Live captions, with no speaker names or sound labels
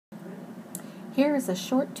Here is a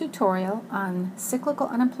short tutorial on cyclical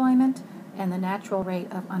unemployment and the natural rate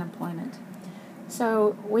of unemployment.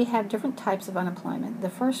 So we have different types of unemployment. The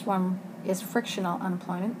first one is frictional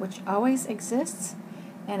unemployment, which always exists,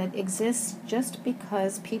 and it exists just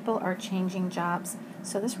because people are changing jobs.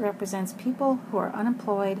 So this represents people who are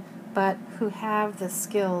unemployed but who have the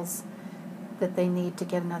skills that they need to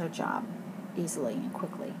get another job easily and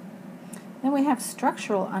quickly. Then we have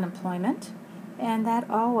structural unemployment, and that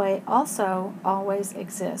also always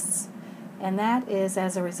exists. And that is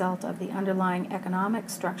as a result of the underlying economic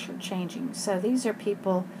structure changing. So these are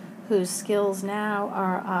people whose skills now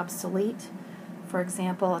are obsolete. For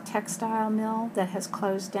example, a textile mill that has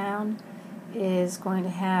closed down is going to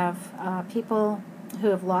have people who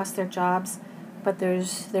have lost their jobs, but there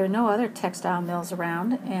are no other textile mills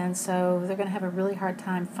around, and so they're going to have a really hard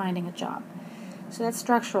time finding a job. So that's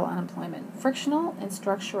structural unemployment. Frictional and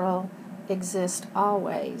structural exist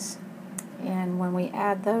always. And when we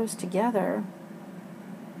add those together,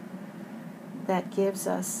 that gives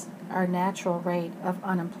us our natural rate of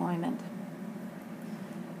unemployment.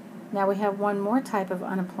 Now we have one more type of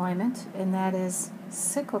unemployment, and that is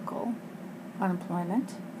cyclical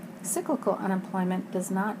unemployment. Cyclical unemployment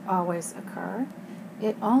does not always occur.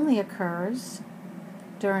 It only occurs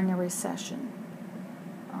during a recession.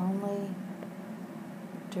 Only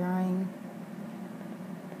during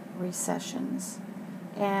recessions.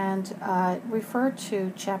 And refer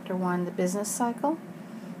to Chapter 1, the business cycle,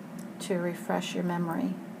 to refresh your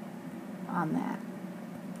memory on that.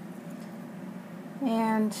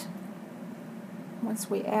 And once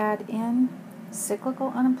we add in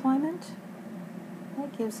cyclical unemployment,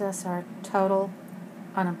 that gives us our total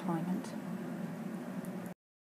unemployment.